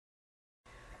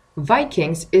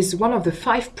VIKINGS is one of the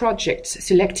 5 projects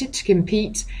selected to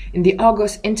compete in the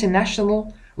ARGOS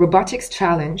International Robotics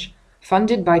Challenge,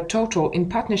 funded by Total in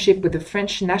partnership with the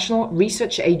French National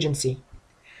Research Agency.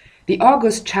 The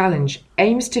ARGOS Challenge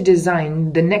aims to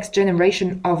design the next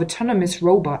generation of autonomous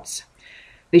robots.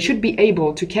 They should be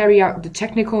able to carry out the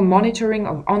technical monitoring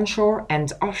of onshore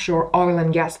and offshore oil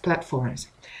and gas platforms.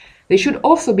 They should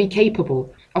also be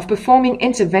capable of performing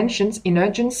interventions in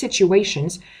urgent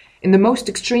situations in the most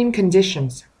extreme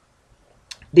conditions.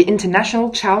 The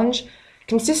International Challenge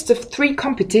consists of 3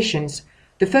 competitions,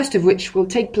 the first of which will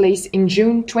take place in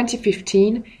June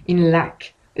 2015 in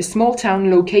Lacq, a small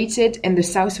town located in the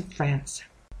south of France.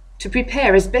 To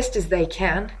prepare as best as they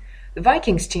can, the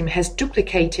VIKINGS team has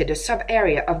duplicated a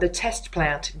sub-area of the test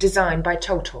plant designed by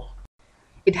Total.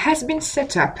 It has been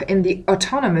set up in the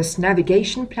autonomous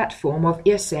navigation platform of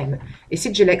IRSEEM,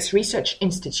 ESIGELEC's research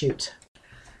institute.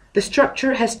 The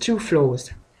structure has 2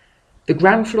 floors. The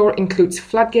ground floor includes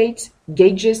floodgates,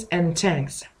 gauges and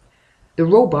tanks. The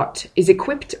robot is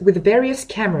equipped with various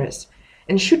cameras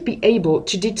and should be able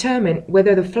to determine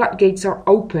whether the floodgates are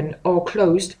open or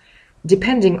closed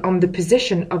depending on the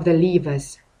position of the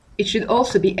levers. It should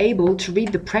also be able to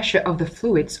read the pressure of the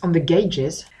fluids on the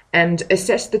gauges and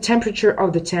assess the temperature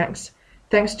of the tanks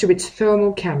thanks to its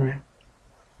thermal camera.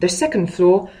 The second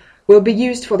floor will be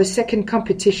used for the second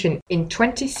competition in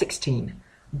 2016.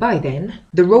 By then,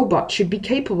 the robot should be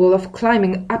capable of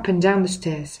climbing up and down the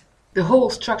stairs. The whole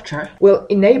structure will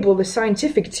enable the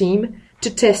scientific team to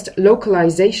test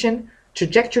localization,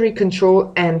 trajectory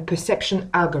control and perception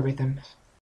algorithms.